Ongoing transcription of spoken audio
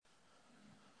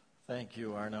Thank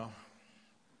you, Arno.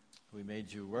 We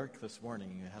made you work this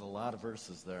morning. You had a lot of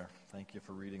verses there. Thank you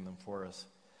for reading them for us.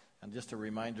 And just a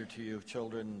reminder to you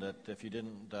children that if you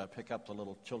didn't pick up the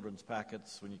little children's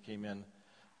packets when you came in,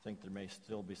 I think there may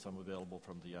still be some available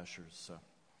from the ushers.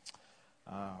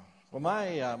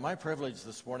 My privilege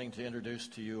this morning to introduce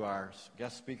to you our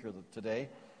guest speaker today,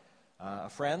 a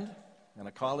friend and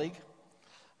a colleague,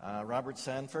 Robert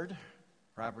Sanford.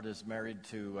 Robert is married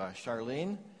to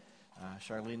Charlene.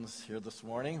 Charlene's here this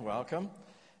morning. Welcome.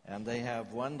 And they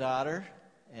have one daughter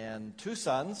and two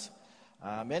sons.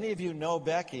 Many of you know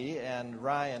Becky and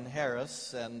Ryan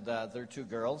Harris and their two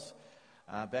girls.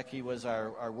 Becky was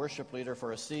our worship leader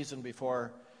for a season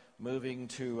before moving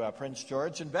to Prince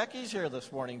George. And Becky's here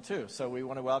this morning, too. So we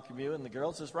want to welcome you and the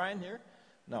girls. Is Ryan here?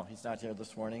 No, he's not here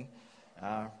this morning.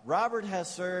 Robert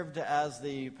has served as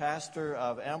the pastor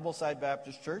of Ambleside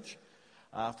Baptist Church,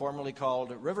 formerly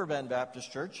called Riverbend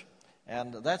Baptist Church.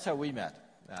 And that's how we met.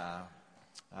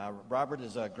 Robert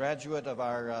is a graduate of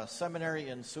our seminary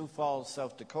in Sioux Falls,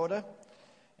 South Dakota.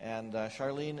 And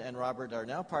Charlene and Robert are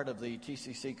now part of the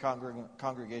TCC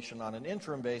congregation on an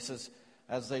interim basis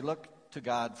as they look to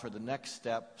God for the next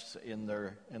steps in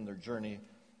their journey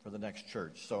for the next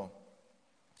church. So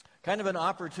kind of an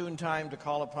opportune time to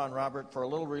call upon Robert for a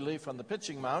little relief on the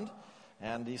pitching mound.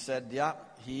 And he said, yeah,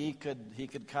 he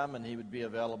could come and he would be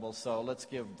available. So let's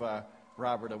give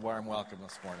Robert a warm welcome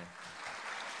this morning.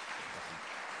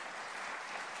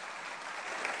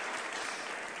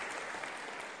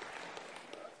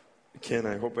 Ken,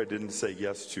 I hope I didn't say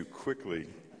yes too quickly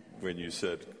when you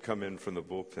said come in from the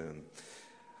bullpen.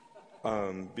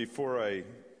 Before I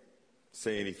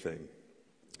say anything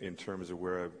in terms of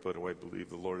what I believe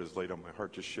the Lord has laid on my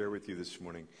heart to share with you this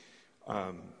morning,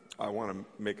 I want to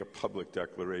make a public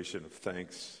declaration of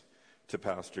thanks to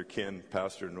Pastor Ken,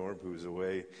 Pastor Norb, who's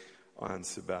away on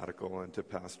sabbatical, and to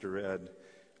Pastor Ed.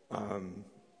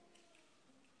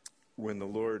 When the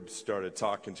Lord started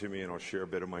talking to me, and I'll share a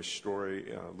bit of my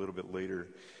story a little bit later,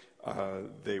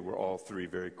 they were all three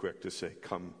very quick to say,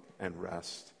 come and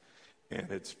rest.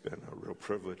 And it's been a real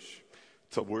privilege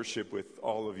to worship with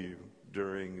all of you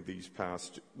during these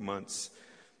past months.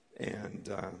 And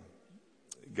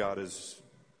God has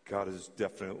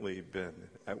definitely been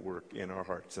at work in our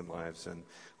hearts and lives, and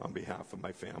on behalf of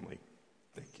my family,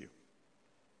 thank you.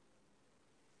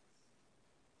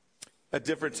 At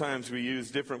different times, we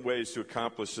use different ways to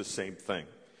accomplish the same thing.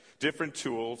 Different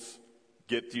tools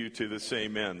get you to the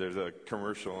same end. There's a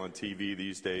commercial on TV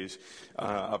these days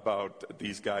about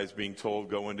these guys being told,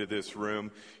 go into this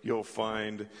room, you'll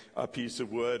find a piece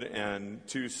of wood and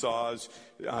two saws.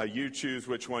 You choose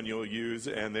which one you'll use,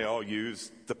 and they all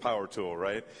use the power tool,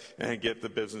 right? And get the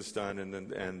business done.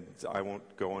 And I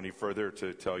won't go any further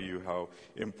to tell you how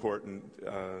important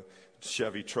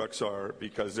Chevy trucks are,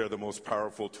 because they're the most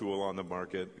powerful tool on the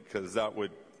market, because that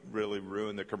would really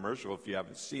ruin the commercial if you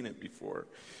haven't seen it before.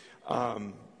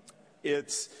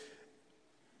 It's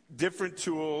different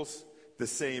tools, the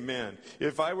same end.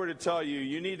 If I were to tell you,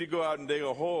 you need to go out and dig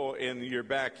a hole in your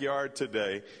backyard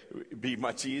today, it'd be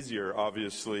much easier,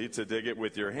 obviously, to dig it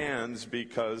with your hands,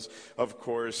 because, of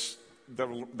course,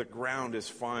 the ground is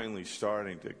finally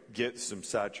starting to get some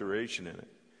saturation in it.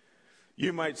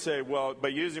 You might say, well,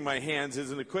 but using my hands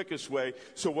isn't the quickest way,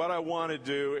 so what I want to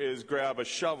do is grab a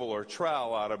shovel or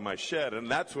trowel out of my shed,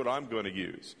 and that's what I'm going to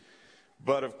use.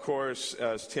 But, of course,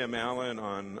 as Tim Allen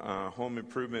on Home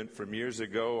Improvement from years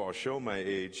ago, I'll show my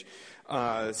age,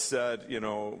 said,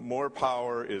 more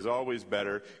power is always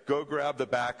better. Go grab the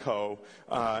backhoe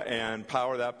and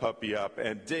power that puppy up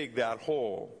and dig that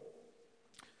hole.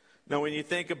 Now, when you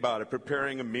think about it,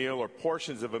 preparing a meal or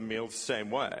portions of a meal is the same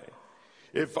way.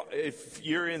 If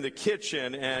you're in the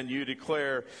kitchen and you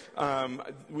declare,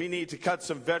 we need to cut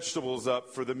some vegetables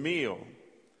up for the meal,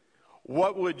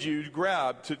 what would you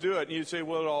grab to do it? And you say,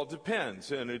 well, it all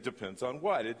depends. And it depends on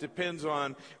what? It depends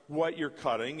on what you're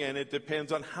cutting, and it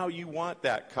depends on how you want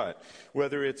that cut,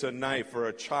 whether it's a knife or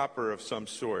a chopper of some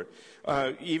sort.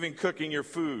 Even cooking your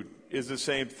food is the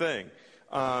same thing.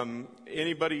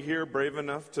 Anybody here brave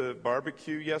enough to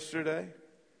barbecue yesterday?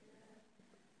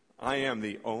 I am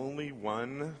the only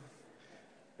one.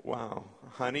 Wow.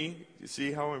 Honey, you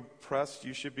see how impressed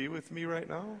you should be with me right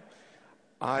now?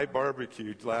 I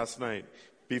barbecued last night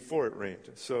before it rained,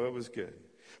 so it was good.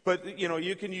 But,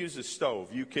 you can use a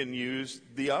stove. You can use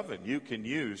the oven. You can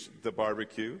use the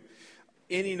barbecue.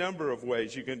 Any number of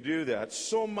ways you can do that.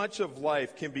 So much of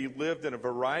life can be lived in a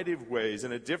variety of ways,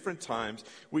 and at different times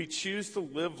we choose to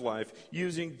live life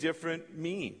using different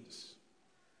means.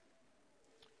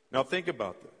 Now think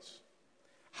about this.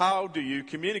 How do you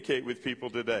communicate with people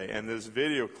today? And this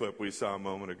video clip we saw a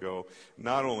moment ago,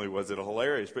 not only was it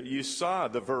hilarious, but you saw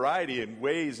the variety and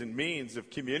ways and means of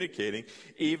communicating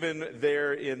even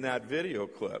there in that video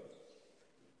clip.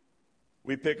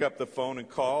 We pick up the phone and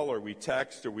call, or we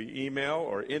text, or we email,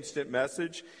 or instant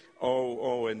message.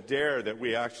 And dare that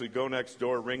we actually go next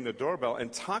door, ring the doorbell,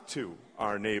 and talk to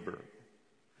our neighbor.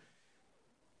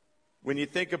 When you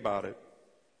think about it,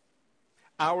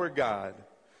 our God,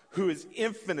 who is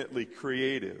infinitely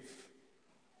creative,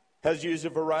 has used a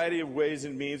variety of ways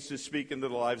and means to speak into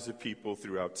the lives of people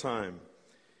throughout time.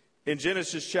 In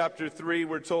Genesis chapter 3,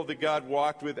 we're told that God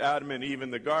walked with Adam and Eve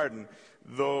in the garden,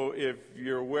 though if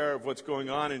you're aware of what's going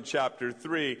on in chapter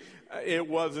 3, it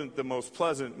wasn't the most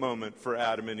pleasant moment for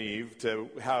Adam and Eve to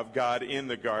have God in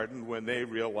the garden when they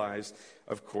realized,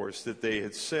 of course, that they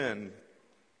had sinned.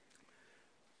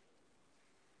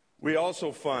 We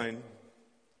also find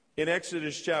in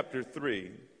Exodus chapter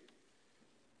 3,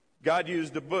 God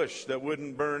used a bush that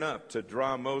wouldn't burn up to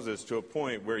draw Moses to a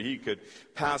point where he could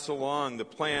pass along the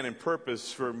plan and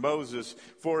purpose for Moses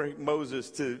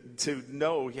to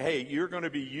know, hey, you're going to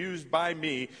be used by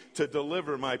me to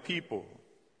deliver my people.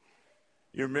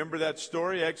 You remember that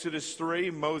story, Exodus 3?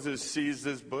 Moses sees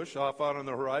this bush off out on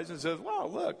the horizon and says, wow,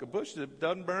 look, a bush that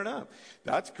doesn't burn up.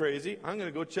 That's crazy. I'm going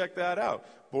to go check that out.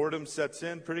 Boredom sets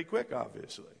in pretty quick,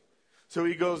 obviously. So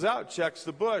he goes out, checks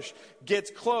the bush, gets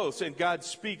close, and God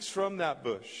speaks from that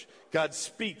bush. God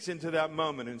speaks into that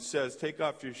moment and says, take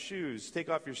off your shoes, take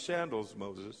off your sandals,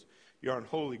 Moses. You're on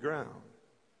holy ground.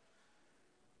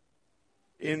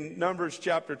 In Numbers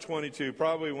chapter 22,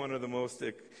 probably one of the most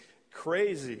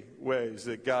crazy ways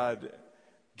that God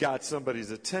got somebody's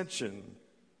attention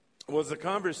was a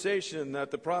conversation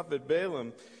that the prophet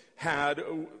Balaam had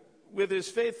with his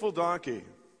faithful donkey.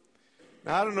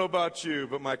 Now, I don't know about you,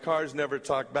 but my car's never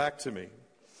talked back to me.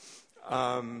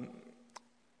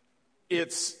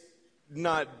 It's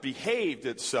not behaved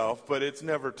itself, but it's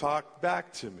never talked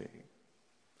back to me.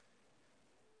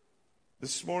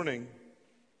 This morning,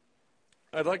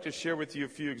 I'd like to share with you a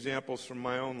few examples from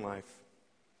my own life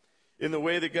in the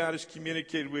way that God has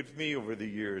communicated with me over the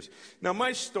years. Now,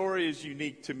 my story is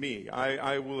unique to me.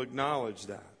 I will acknowledge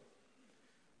that.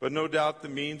 But no doubt the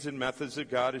means and methods that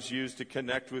God has used to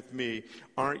connect with me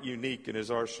aren't unique in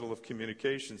his arsenal of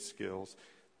communication skills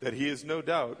that he has no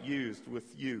doubt used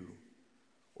with you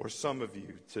or some of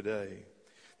you today.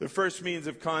 The first means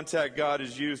of contact God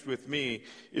has used with me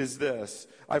is this.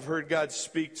 I've heard God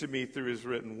speak to me through his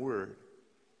written word.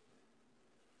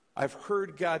 I've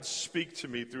heard God speak to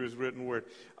me through his written word.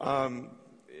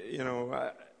 It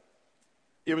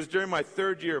was during my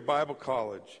third year of Bible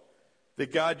college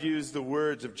that God used the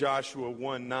words of Joshua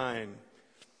 1:9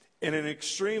 in an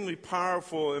extremely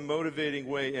powerful and motivating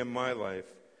way in my life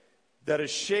that has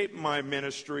shaped my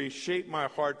ministry, shaped my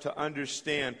heart to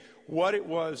understand what it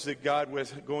was that God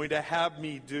was going to have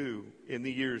me do in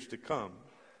the years to come.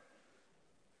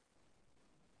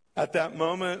 At that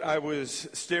moment, I was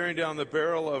staring down the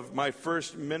barrel of my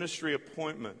first ministry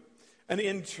appointment, an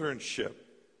internship.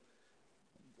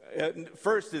 At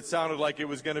first, it sounded like it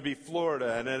was going to be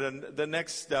Florida, and at the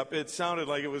next step, it sounded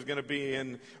like it was going to be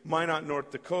in Minot, North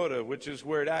Dakota, which is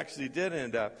where it actually did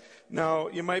end up. Now,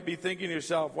 you might be thinking to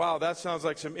yourself, wow, that sounds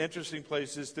like some interesting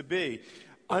places to be.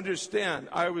 Understand,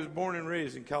 I was born and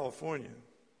raised in California.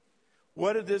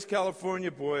 What did this California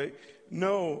boy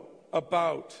know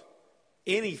about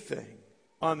anything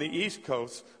on the East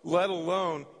Coast, let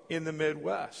alone in the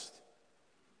Midwest?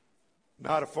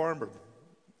 Not a farmer.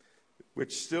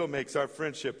 Which still makes our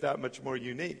friendship that much more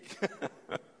unique.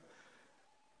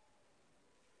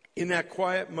 In that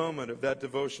quiet moment of that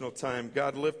devotional time,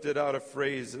 God lifted out a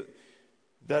phrase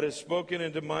that has spoken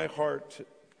into my heart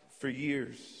for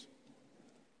years.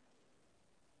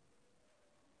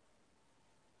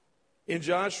 In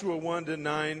Joshua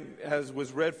 1-9, as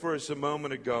was read for us a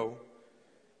moment ago,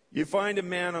 you find a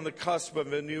man on the cusp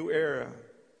of a new era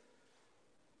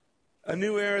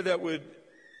that would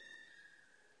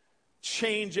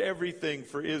change everything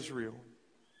for Israel.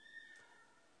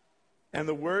 And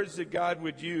the words that God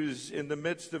would use in the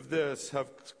midst of this have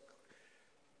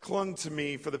clung to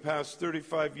me for the past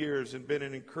 35 years and been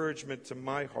an encouragement to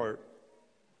my heart.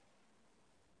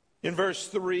 In verse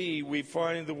 3, we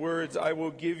find the words, I will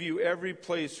give you every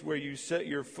place where you set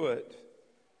your foot.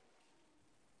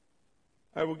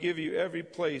 I will give you every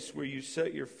place where you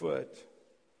set your foot.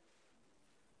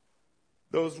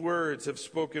 Those words have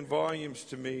spoken volumes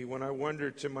to me when I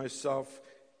wondered to myself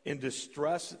in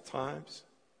distress at times,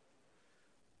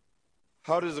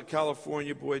 how does a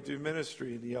California boy do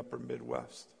ministry in the upper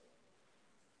Midwest?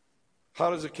 How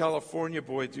does a California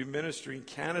boy do ministry in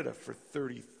Canada for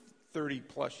 30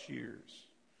 plus years?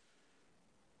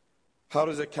 How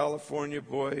does a California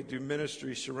boy do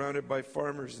ministry surrounded by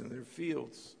farmers in their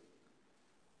fields?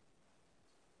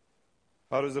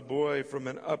 How does a boy from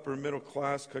an upper middle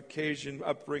class Caucasian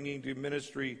upbringing do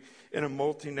ministry in a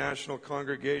multinational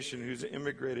congregation who's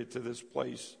immigrated to this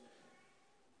place?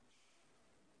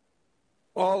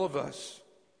 All of us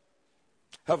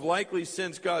have likely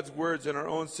sensed God's words in our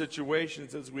own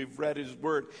situations as we've read His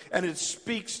Word, and it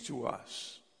speaks to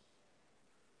us.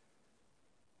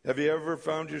 Have you ever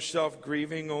found yourself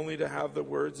grieving only to have the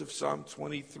words of Psalm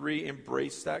 23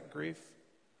 embrace that grief?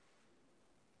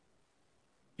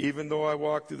 Even though I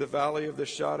walk through the valley of the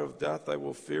shadow of death, I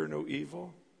will fear no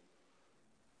evil.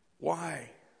 Why?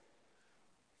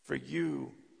 For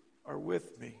you are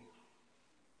with me.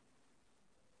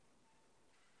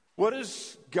 What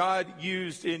has God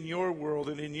used in your world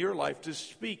and in your life to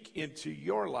speak into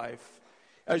your life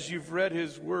as you've read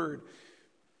His Word?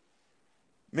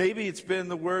 Maybe it's been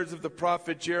the words of the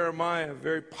prophet Jeremiah,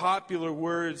 very popular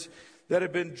words that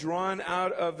have been drawn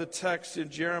out of the text in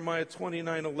Jeremiah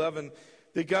 29:11,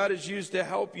 that God has used to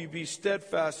help you be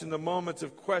steadfast in the moments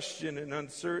of question and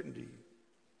uncertainty.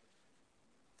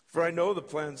 For I know the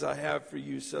plans I have for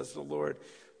you, says the Lord,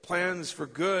 plans for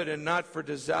good and not for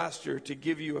disaster, to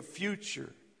give you a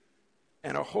future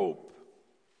and a hope.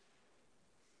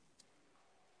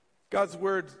 God's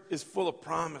Word is full of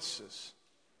promises.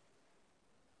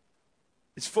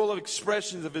 It's full of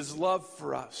expressions of His love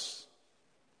for us.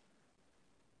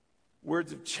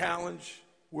 Words of challenge,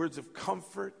 words of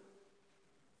comfort,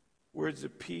 words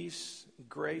of peace and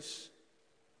grace.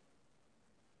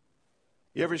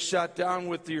 You ever sat down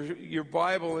with your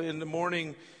Bible in the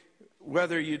morning,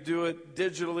 whether you do it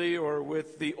digitally or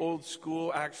with the old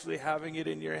school, actually having it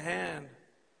in your hand?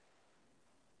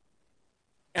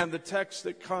 And the text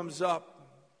that comes up,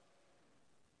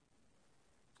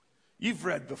 you've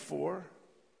read before,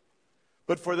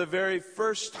 but for the very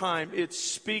first time, it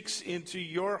speaks into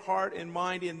your heart and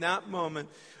mind in that moment,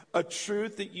 a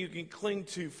truth that you can cling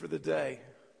to for the day.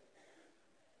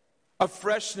 A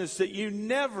freshness that you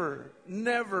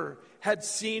never had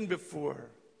seen before.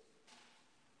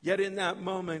 Yet in that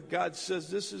moment, God says,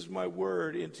 this is my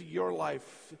word into your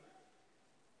life.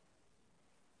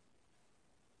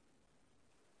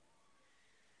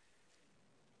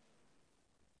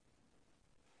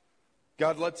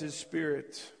 God lets His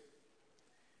Spirit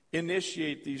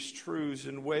initiate these truths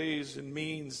in ways and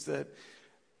means that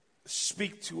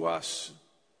speak to us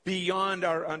beyond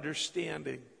our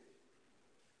understanding.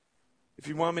 If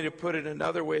you want me to put it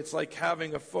another way, it's like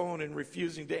having a phone and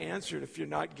refusing to answer it if you're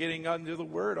not getting under the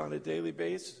Word on a daily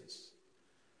basis.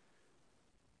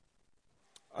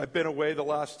 I've been away the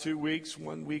last 2 weeks,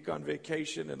 1 week on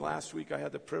vacation, and last week I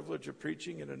had the privilege of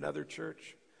preaching in another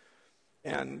church.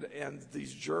 And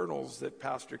these journals that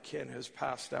Pastor Ken has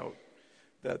passed out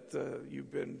that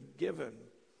you've been given.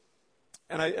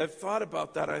 And I've thought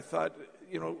about that. I thought,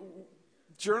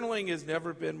 journaling has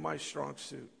never been my strong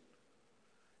suit.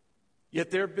 Yet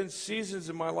there have been seasons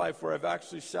in my life where I've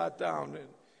actually sat down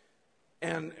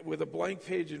and with a blank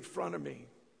page in front of me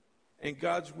and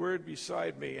God's Word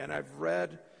beside me, and I've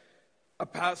read a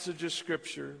passage of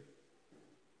Scripture,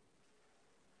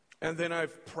 and then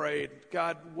I've prayed,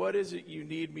 God, what is it you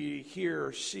need me to hear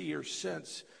or see or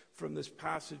sense from this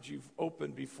passage you've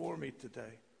opened before me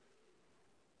today?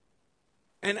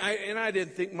 And I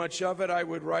didn't think much of it. I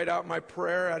would write out my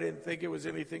prayer. I didn't think it was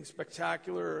anything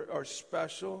spectacular or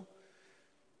special.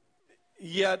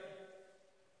 Yet,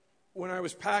 when I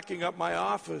was packing up my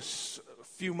office a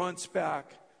few months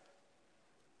back,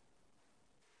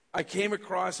 I came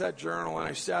across that journal and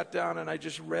I sat down and I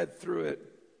just read through it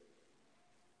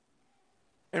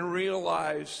and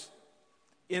realized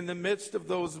in the midst of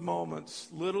those moments,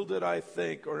 little did I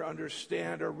think or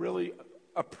understand or really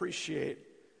appreciate,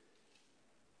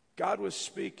 God was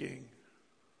speaking.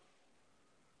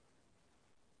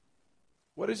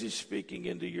 What is He speaking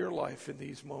into your life in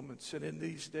these moments and in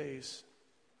these days?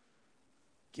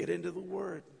 Get into the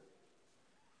Word.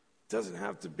 It doesn't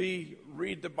have to be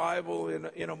read the Bible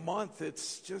in a month.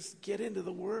 It's just get into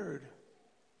the Word.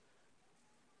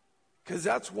 Because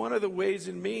that's one of the ways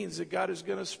and means that God is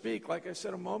going to speak. Like I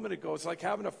said a moment ago, it's like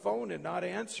having a phone and not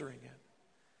answering it.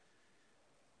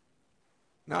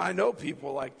 Now, I know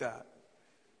people like that.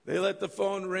 They let the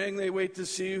phone ring. They wait to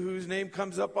see whose name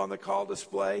comes up on the call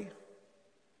display.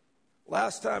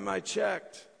 Last time I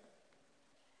checked,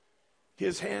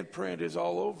 His handprint is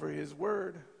all over His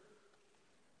Word.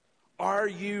 Are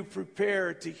you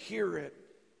prepared to hear it?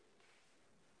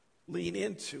 Lean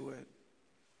into it.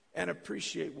 and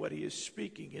appreciate what he is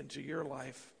speaking into your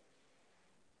life.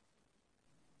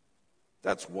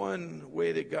 That's one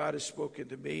way that God has spoken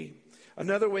to me.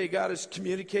 Another way God has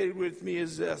communicated with me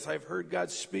is this. I've heard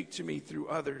God speak to me through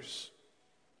others.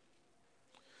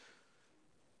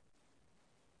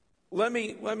 Let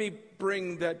me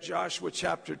bring that Joshua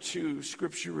chapter 2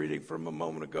 scripture reading from a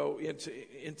moment ago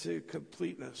into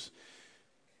completeness.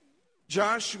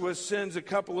 Joshua sends a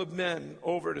couple of men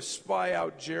over to spy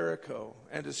out Jericho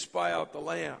and to spy out the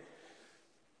land.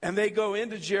 And they go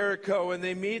into Jericho and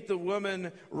they meet the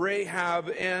woman Rahab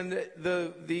and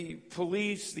the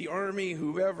police, the army,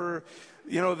 whoever,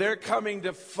 they're coming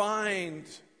to find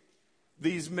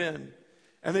these men.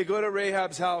 And they go to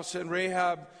Rahab's house, and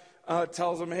Rahab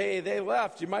tells them, hey, they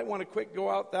left. You might want to go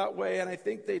out that way. And I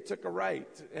think they took a right.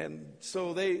 And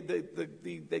so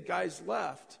the guys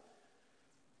left.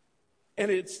 And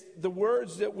it's the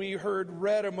words that we heard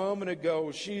read a moment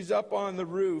ago. She's up on the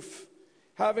roof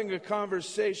having a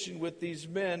conversation with these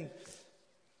men.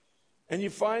 And you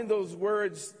find those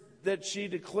words that she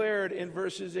declared in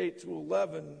verses 8 to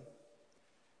 11,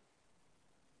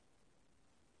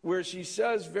 where she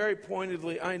says very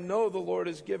pointedly, I know the Lord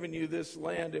has given you this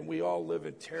land, and we all live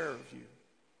in terror of you.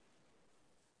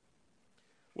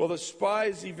 Well, the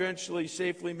spies eventually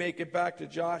safely make it back to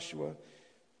Joshua.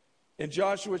 In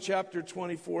Joshua chapter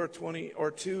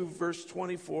 2, verse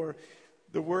 24,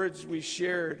 the words we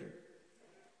shared,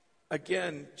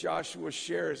 again, Joshua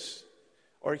shares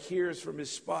or hears from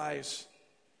his spies.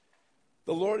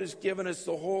 The Lord has given us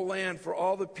the whole land, for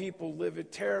all the people live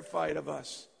terrified of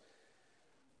us.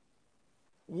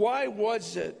 Why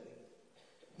was it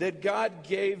that God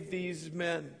gave these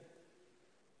men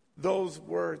those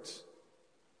words?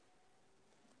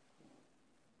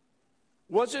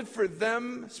 Was it for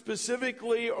them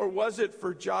specifically, or was it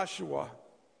for Joshua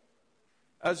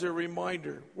as a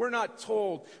reminder? We're not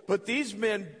told, but these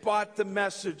men bought the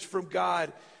message from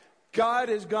God. God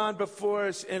has gone before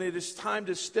us, and it is time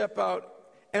to step out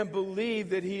and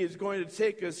believe that he is going to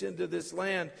take us into this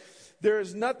land. There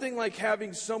is nothing like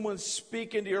having someone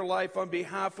speak into your life on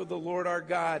behalf of the Lord our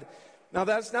God. Now,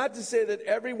 that's not to say that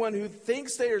everyone who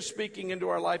thinks they are speaking into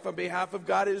our life on behalf of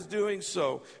God is doing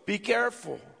so. Be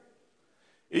careful.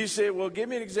 You say, well, give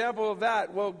me an example of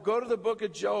that. Well, go to the book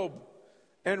of Job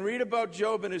and read about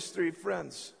Job and his three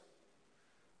friends.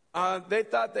 They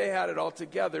thought they had it all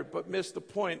together, but missed the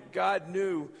point. God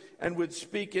knew and would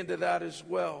speak into that as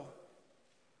well.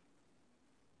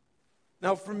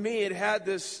 Now, for me,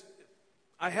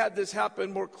 I had this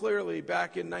happen more clearly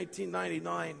back in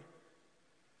 1999.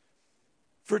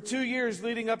 For 2 years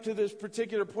leading up to this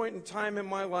particular point in time in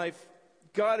my life,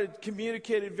 God had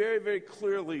communicated very, very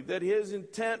clearly that his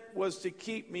intent was to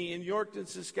keep me in Yorkton,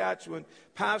 Saskatchewan,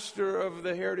 pastor of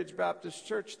the Heritage Baptist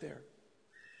Church there.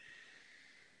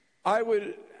 I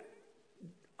would,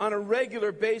 on a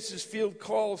regular basis, field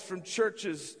calls from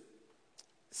churches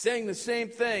saying the same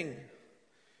thing.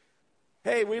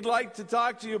 Hey, we'd like to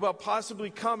talk to you about possibly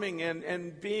coming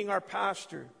and being our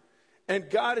pastor. And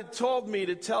God had told me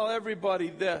to tell everybody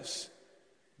this: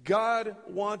 God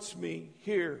wants me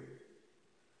here.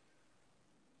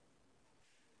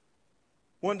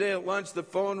 One day at lunch, the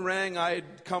phone rang. I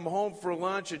had come home for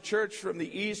lunch. A church from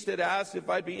the east had asked if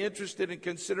I'd be interested in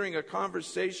considering a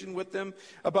conversation with them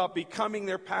about becoming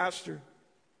their pastor.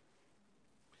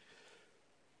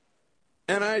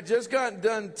 And I had just gotten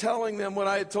done telling them what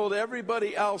I had told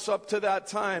everybody else up to that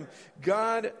time.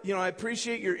 God, I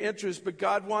appreciate your interest, but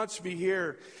God wants me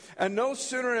here. And no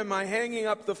sooner am I hanging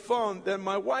up the phone than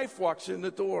my wife walks in the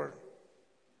door.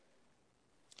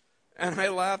 And I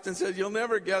laughed and said, you'll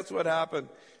never guess what happened.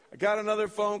 I got another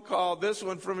phone call, this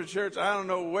one from a church. I don't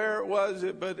know where it was,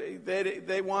 but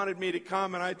they wanted me to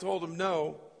come, and I told them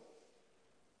no.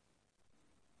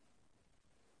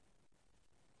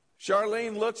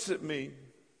 Charlene looks at me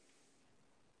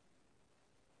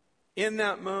in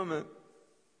that moment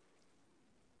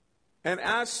and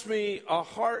asks me a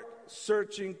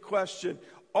heart-searching question.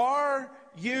 Are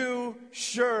you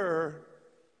sure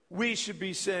we should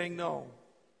be saying no?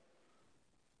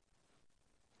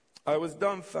 I was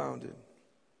dumbfounded.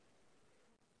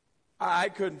 I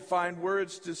couldn't find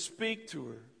words to speak to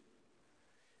her.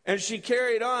 And she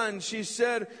carried on. She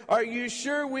said, are you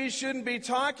sure we shouldn't be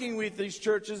talking with these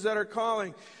churches that are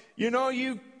calling?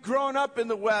 You've grown up in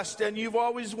the West and you've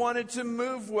always wanted to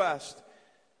move west.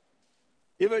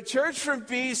 If a church from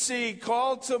BC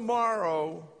called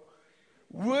tomorrow,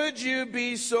 would you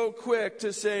be so quick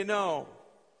to say no?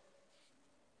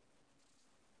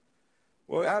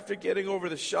 Well, after getting over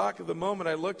the shock of the moment,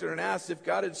 I looked at her and asked if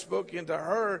God had spoken to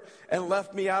her and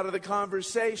left me out of the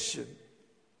conversation.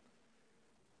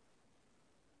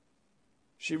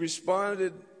 She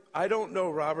responded, I don't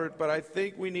know, Robert, but I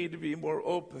think we need to be more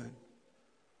open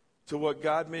to what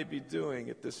God may be doing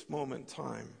at this moment in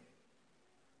time.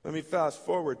 Let me fast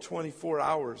forward 24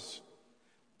 hours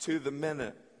to the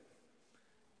minute,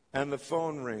 and the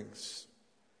phone rings.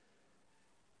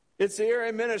 It's the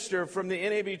area minister from the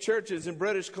NAB churches in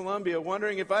British Columbia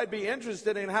wondering if I'd be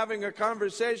interested in having a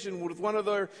conversation with one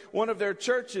of their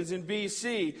churches in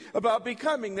BC about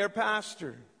becoming their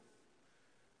pastor.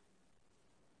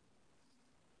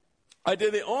 I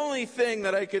did the only thing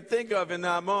that I could think of in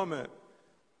that moment.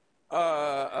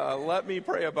 Let me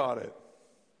pray about it.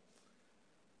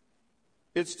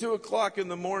 It's 2:00 in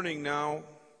the morning now,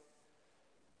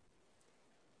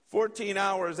 14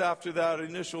 hours after that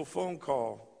initial phone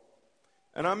call.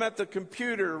 And I'm at the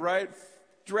computer, right,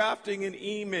 drafting an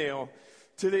email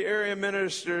to the area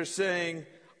minister saying,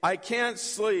 I can't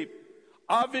sleep.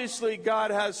 Obviously, God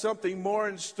has something more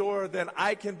in store than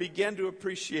I can begin to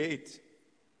appreciate.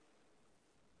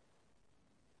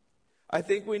 I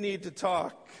think we need to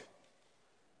talk.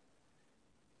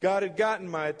 God had gotten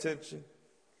my attention.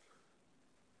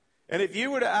 And if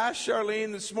you were to ask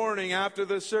Charlene this morning after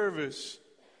the service,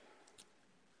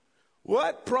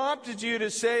 what prompted you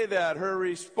to say that? Her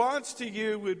response to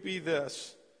you would be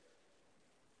this: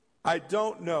 I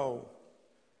don't know,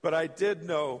 but I did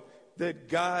know that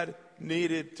God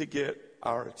needed to get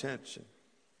our attention.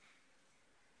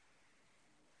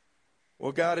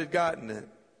 Well, God had gotten it.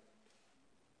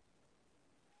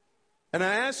 And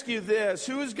I ask you this: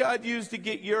 who has God used to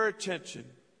get your attention?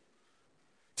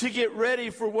 To get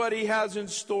ready for what He has in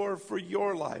store for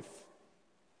your life?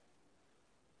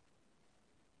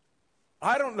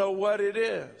 I don't know what it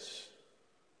is.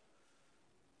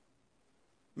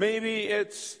 Maybe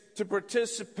it's to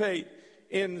participate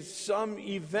in some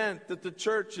event that the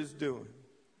church is doing.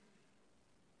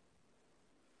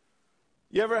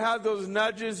 You ever had those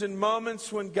nudges and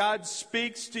moments when God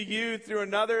speaks to you through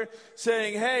another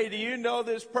saying, hey, do you know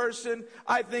this person?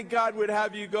 I think God would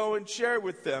have you go and share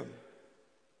with them.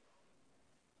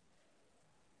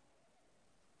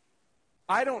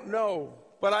 I don't know,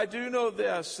 but I do know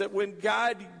this, that when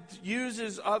God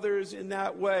uses others in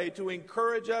that way to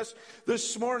encourage us,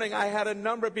 this morning I had a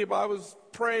number of people, I was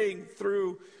praying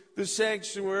through the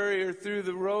sanctuary or through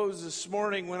the rows this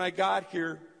morning when I got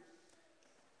here.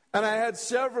 And I had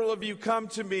several of you come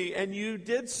to me, and you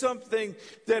did something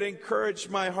that encouraged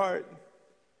my heart.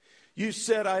 You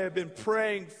said, I have been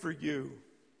praying for you,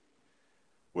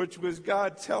 which was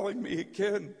God telling me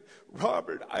again,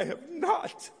 Robert, I have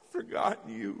not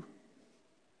forgotten you.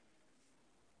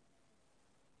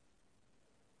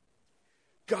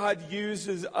 God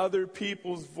uses other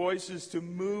people's voices to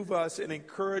move us and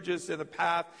encourage us in a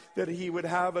path that He would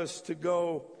have us to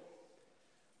go.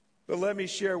 But let me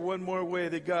share one more way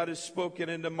that God has spoken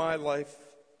into my life.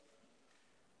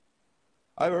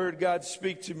 I've heard God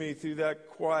speak to me through that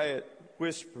quiet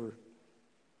whisper.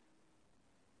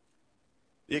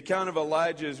 The account of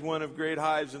Elijah is one of great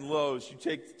highs and lows. You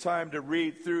take the time to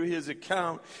read through his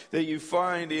account that you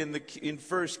find in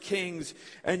 1 Kings,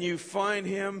 and you find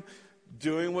him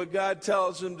doing what God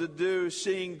tells him to do,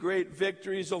 seeing great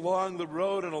victories along the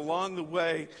road and along the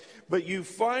way. But you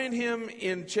find him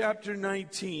in chapter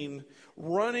 19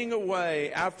 running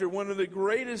away after one of the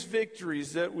greatest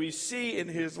victories that we see in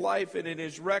his life and in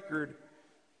his record.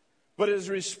 But his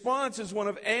response is one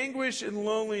of anguish and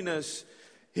loneliness.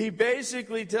 He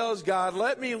basically tells God,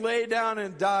 let me lay down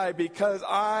and die because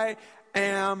I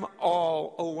am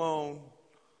all alone.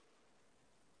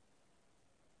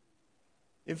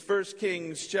 In 1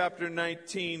 Kings chapter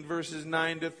 19, verses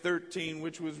 9 to 13,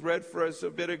 which was read for us a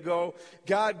bit ago,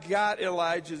 God got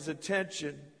Elijah's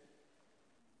attention.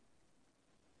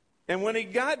 And when he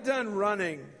got done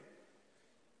running,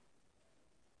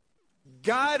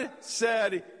 God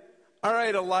said, all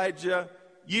right, Elijah,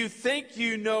 you think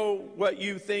you know what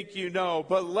you think you know,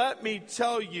 but let me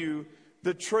tell you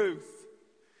the truth.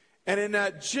 And in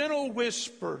that gentle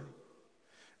whisper,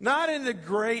 not in the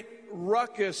great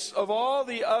ruckus of all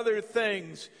the other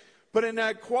things, but in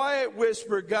that quiet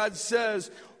whisper, God says,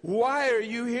 why are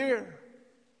you here?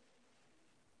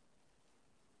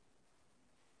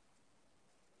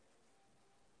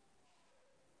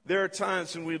 There are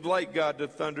times when we'd like God to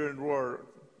thunder and roar,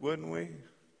 wouldn't we?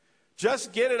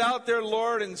 Just get it out there,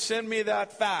 Lord, and send me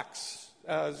that fax,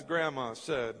 as Grandma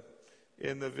said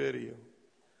in the video.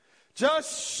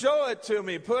 Just show it to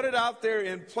me. Put it out there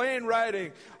in plain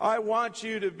writing. I want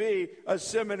you to be a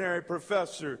seminary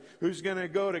professor who's going to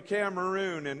go to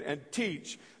Cameroon and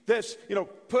teach. This,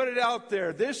 put it out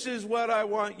there. This is what I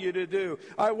want you to do.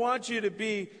 I want you to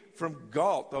be from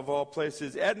Galt, of all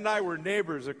places. Ed and I were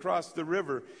neighbors across the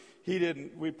river.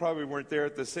 we probably weren't there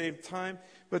at the same time,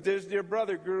 but his dear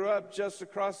brother grew up just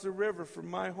across the river from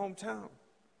my hometown.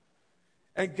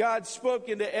 And God spoke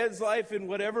into Ed's life in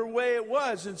whatever way it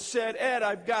was and said, Ed,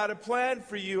 I've got a plan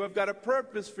for you. I've got a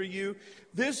purpose for you.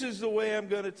 This is the way I'm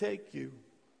going to take you.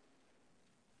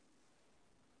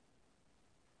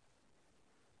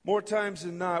 More times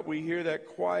than not, we hear that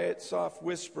quiet, soft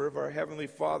whisper of our Heavenly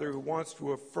Father who wants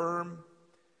to affirm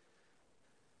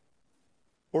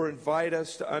or invite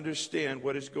us to understand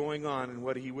what is going on and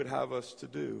what He would have us to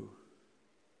do.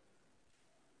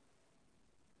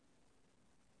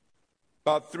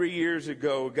 About 3 years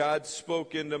ago, God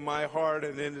spoke into my heart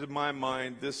and into my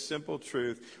mind this simple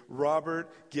truth. Robert,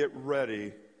 get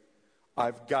ready.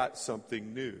 I've got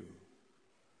something new.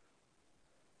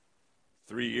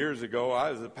 3 years ago,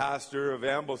 I was the pastor of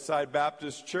Ambleside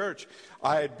Baptist Church.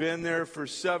 I had been there for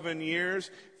 7 years.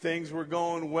 Things were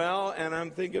going well, and I'm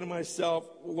thinking to myself,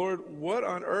 Lord, what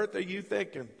on earth are you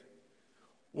thinking?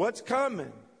 What's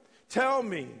coming? Tell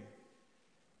me.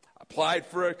 Applied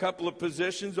for a couple of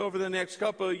positions over the next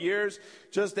couple of years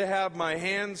just to have my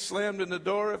hands slammed in the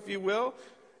door, if you will.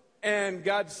 And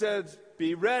God says,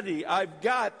 be ready. I've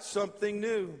got something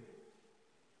new.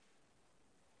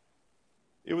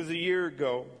 It was a year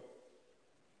ago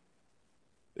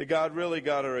that God really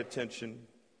got our attention.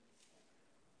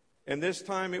 And this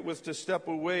time it was to step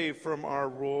away from our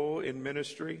role in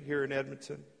ministry here in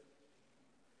Edmonton.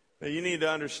 Now, you need to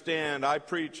understand, I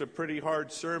preach a pretty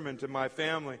hard sermon to my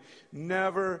family.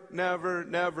 Never, never,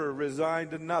 never resign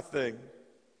to nothing.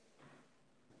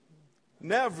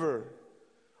 Never.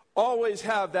 Always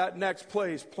have that next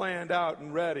place planned out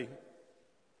and ready.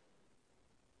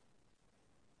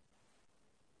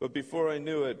 But before I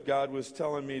knew it, God was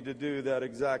telling me to do that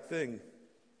exact thing.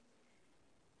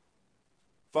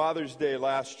 Father's Day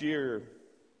last year,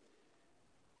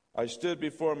 I stood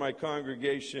before my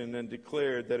congregation and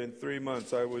declared that in 3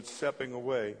 months I was stepping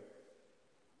away.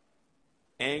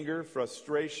 Anger,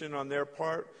 frustration on their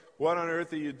part. What on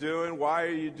earth are you doing? Why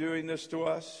are you doing this to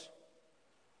us?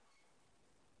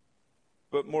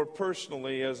 But more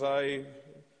personally, as I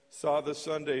saw the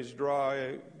Sundays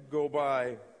go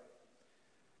by,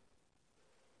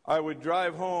 I would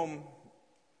drive home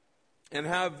and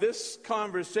have this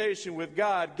conversation with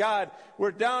God. God,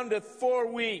 we're down to 4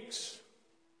 weeks.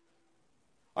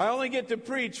 I only get to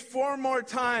preach 4 more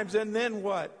times, and then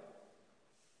what?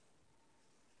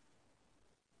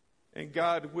 And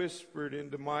God whispered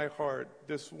into my heart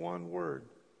this one word: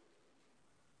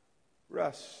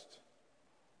 rest.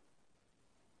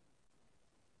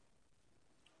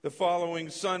 The following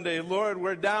Sunday, Lord,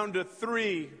 we're down to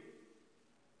 3.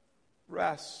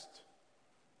 Rest.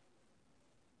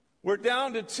 We're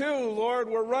down to 2, Lord.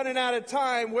 We're running out of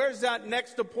time. Where's that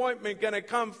next appointment going to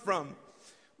come from?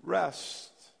 Rest.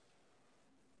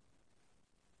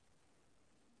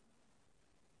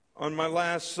 On my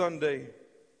last Sunday,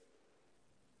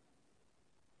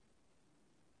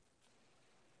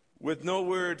 with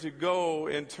nowhere to go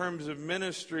in terms of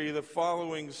ministry the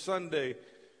following Sunday,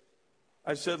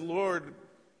 I said, Lord,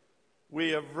 we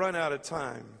have run out of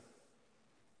time.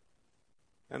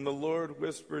 And the Lord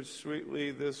whispered sweetly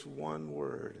this one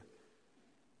word: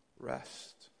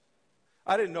 rest.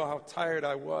 I didn't know how tired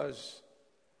I was.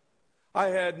 I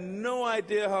had no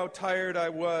idea how tired I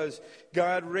was.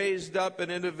 God raised up an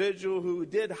individual who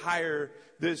did hire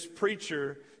this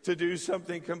preacher to do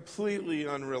something completely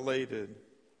unrelated.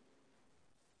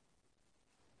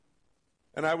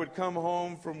 And I would come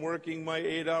home from working my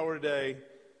 8-hour day,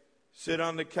 sit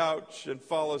on the couch and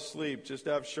fall asleep, just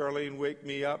have Charlene wake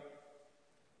me up,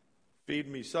 feed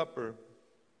me supper,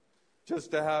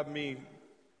 just to have me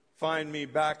find me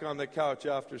back on the couch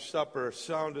after supper,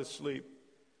 sound asleep.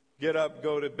 Get up,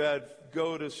 go to bed,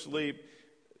 go to sleep,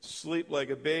 sleep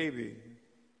like a baby.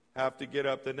 Have to get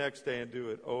up the next day and do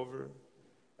it over,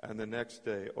 and the next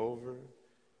day over,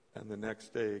 and the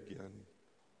next day again.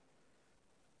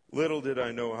 Little did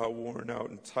I know how worn out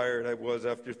and tired I was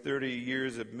after 30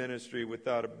 years of ministry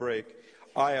without a break.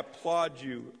 I applaud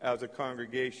you as a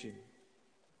congregation.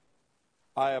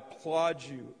 I applaud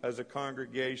you as a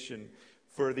congregation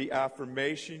for the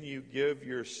affirmation you give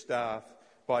your staff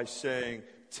by saying,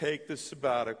 take the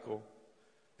sabbatical,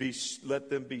 let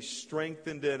them be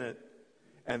strengthened in it,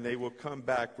 and they will come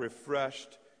back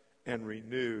refreshed and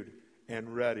renewed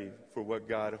and ready for what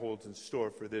God holds in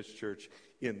store for this church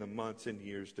in the months and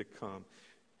years to come.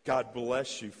 God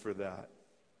bless you for that.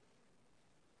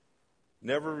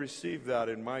 Never received that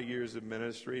in my years of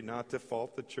ministry, not to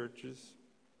fault the churches.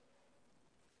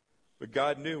 But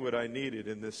God knew what I needed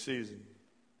in this season.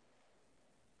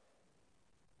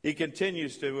 He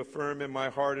continues to affirm in my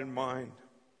heart and mind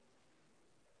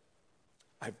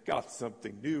I've got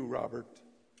something new, Robert.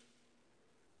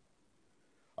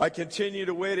 I continue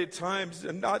to wait at times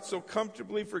and not so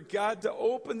comfortably for God to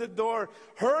open the door.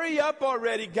 Hurry up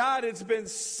already, God. It's been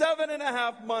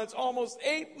 7.5 months, almost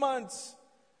 8 months.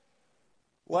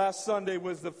 Last Sunday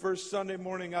was the first Sunday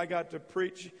morning I got to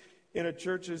preach in a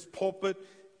church's pulpit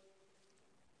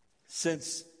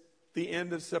since the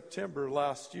end of September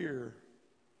last year.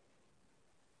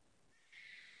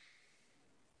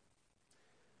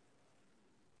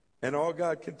 And all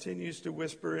God continues to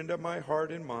whisper into my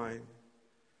heart and mind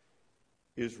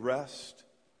is rest,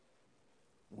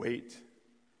 wait,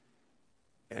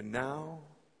 and now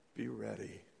be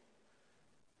ready.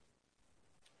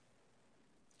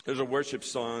 There's a worship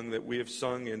song that we have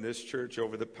sung in this church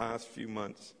over the past few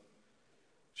months.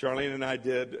 Charlene and I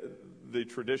did the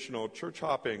traditional church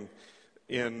hopping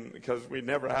because we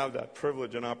never have that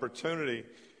privilege and opportunity.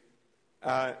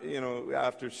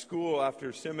 After school,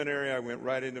 after seminary, I went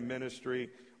right into ministry.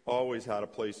 Always had a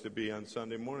place to be on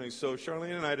Sunday mornings. So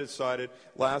Charlene and I decided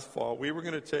last fall we were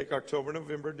going to take October,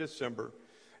 November, December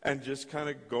and just kind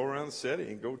of go around the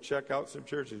city and go check out some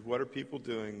churches. What are people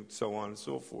doing? So on and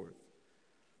so forth.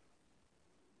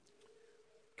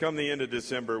 Come the end of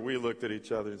December, we looked at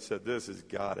each other and said, this has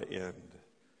got to end.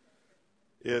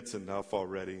 It's enough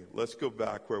already. Let's go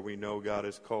back where we know God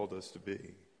has called us to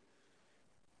be.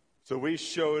 So we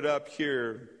showed up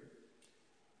here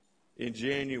in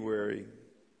January.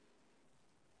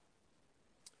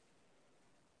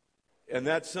 And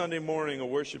that Sunday morning, a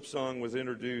worship song was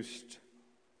introduced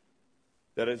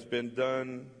that has been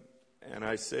done, and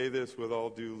I say this with all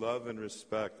due love and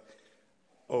respect,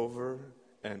 over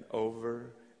and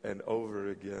over and over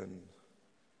again.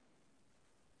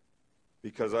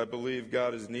 Because I believe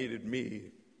God has needed me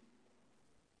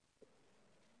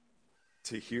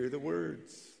to hear the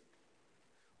words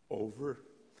over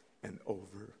and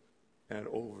over and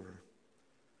over.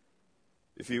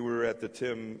 If you were at the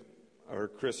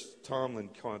Chris Tomlin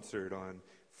concert on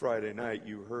Friday night,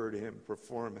 you heard him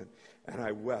perform it, and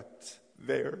I wept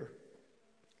there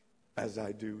as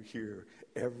I do here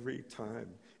every time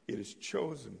it is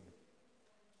chosen.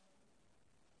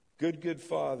 Good, good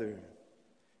Father.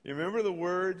 You remember the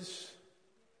words?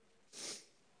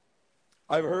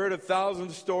 I've heard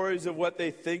 1,000 stories of what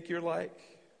they think you're like,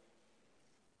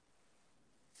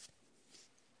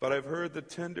 but I've heard the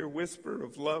tender whisper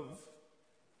of love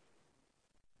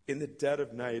in the dead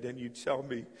of night, and you tell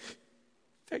me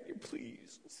that you're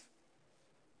pleased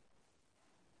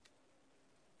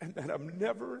and that I'm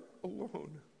never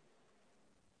alone.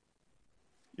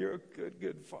 You're a good,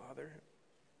 good Father.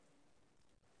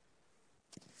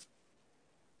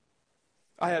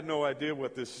 I had no idea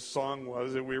what this song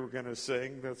was that we were going to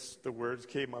sing. The words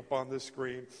came up on the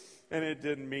screen, and it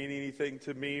didn't mean anything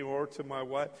to me or to my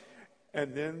wife.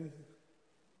 And then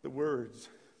the words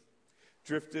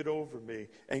drifted over me,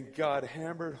 and God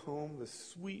hammered home the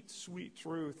sweet, sweet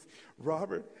truth.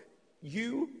 Robert,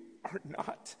 you are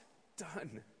not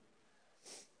done.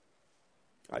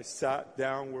 I sat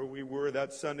down where we were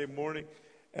that Sunday morning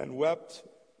and wept.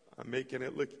 I'm making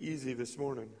it look easy this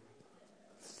morning.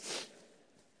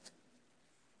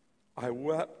 I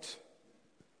wept.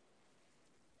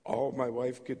 All my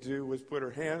wife could do was put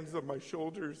her hands on my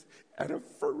shoulders and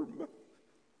affirm,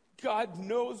 God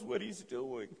knows what he's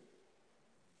doing.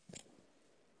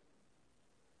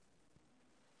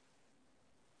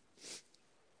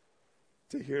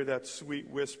 To hear that sweet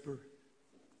whisper,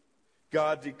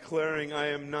 God declaring, I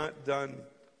am not done.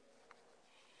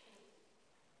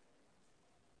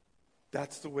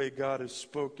 That's the way God has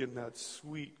spoken that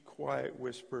sweet, quiet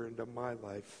whisper into my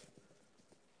life.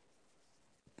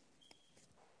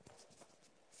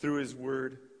 Through his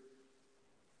word,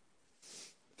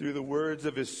 through the words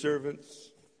of his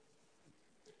servants,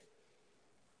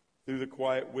 through the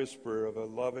quiet whisper of a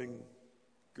loving,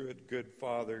 good, good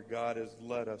Father, God has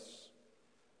led us.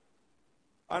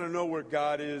 I don't know where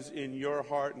God is in your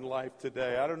heart and life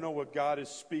today. I don't know what God is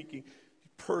speaking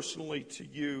personally to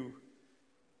you.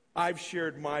 I've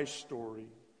shared my story.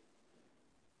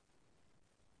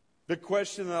 The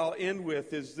question that I'll end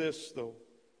with is this, though.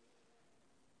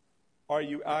 Are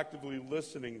you actively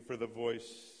listening for the voice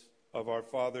of our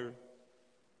Father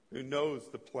who knows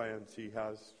the plans he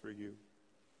has for you?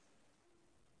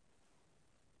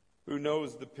 Who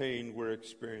knows the pain we're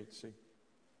experiencing?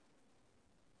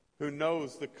 Who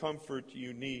knows the comfort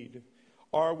you need?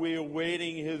 Are we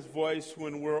awaiting his voice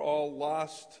when we're all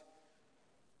lost?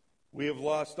 We have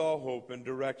lost all hope and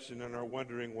direction and are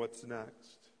wondering what's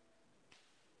next.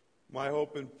 My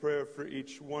hope and prayer for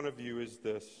each one of you is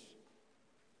this: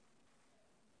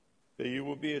 that you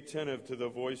will be attentive to the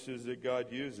voices that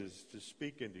God uses to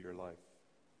speak into your life.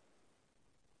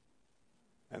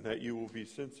 and that you will be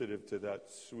sensitive to that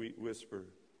sweet whisper,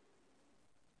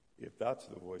 if that's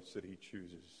the voice that he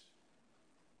chooses.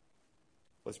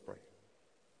 Let's pray.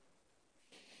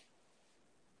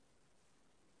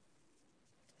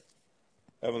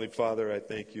 Heavenly Father, I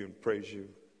thank you and praise you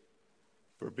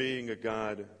for being a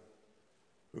God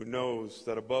who knows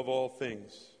that above all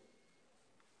things,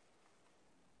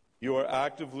 you are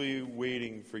actively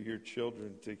waiting for your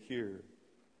children to hear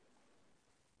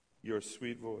your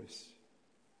sweet voice.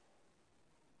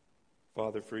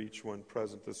 Father, for each one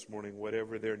present this morning,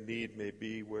 whatever their need may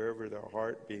be, wherever their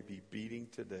heart may be beating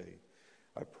today,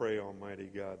 I pray, Almighty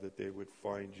God, that they would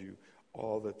find you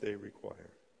all that they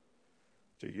require.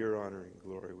 To your honor and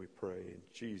glory we pray in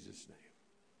Jesus'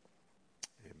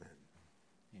 name. Amen.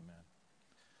 Amen.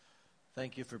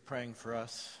 Thank you for praying for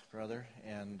us, brother.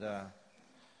 And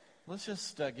let's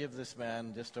just give this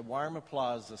man just a warm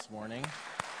applause this morning.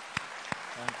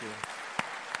 Thank you.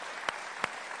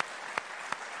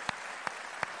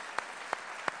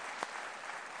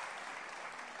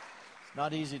 It's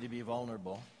not easy to be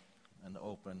vulnerable and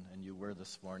open, and you were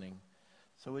this morning.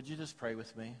 So would you just pray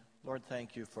with me? Lord,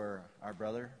 thank you for our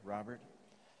brother, Robert.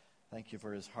 Thank you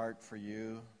for his heart for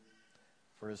you,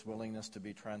 for his willingness to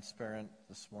be transparent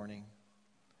this morning.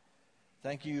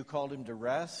 Thank you, you called him to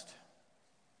rest,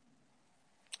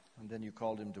 and then you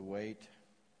called him to wait,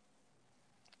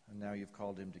 and now you've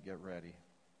called him to get ready.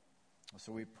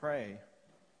 So we pray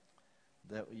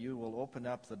that you will open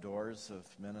up the doors of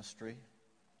ministry,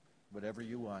 whatever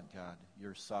you want, God.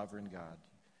 You're sovereign God.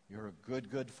 You're a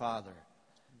good, good Father,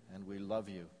 and we love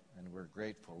you, and we're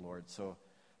grateful, Lord. So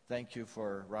thank you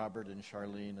for Robert and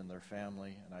Charlene and their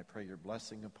family, and I pray your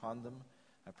blessing upon them.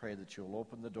 I pray that you'll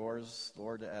open the doors,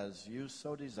 Lord, as you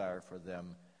so desire for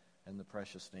them, in the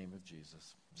precious name of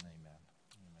Jesus. Amen.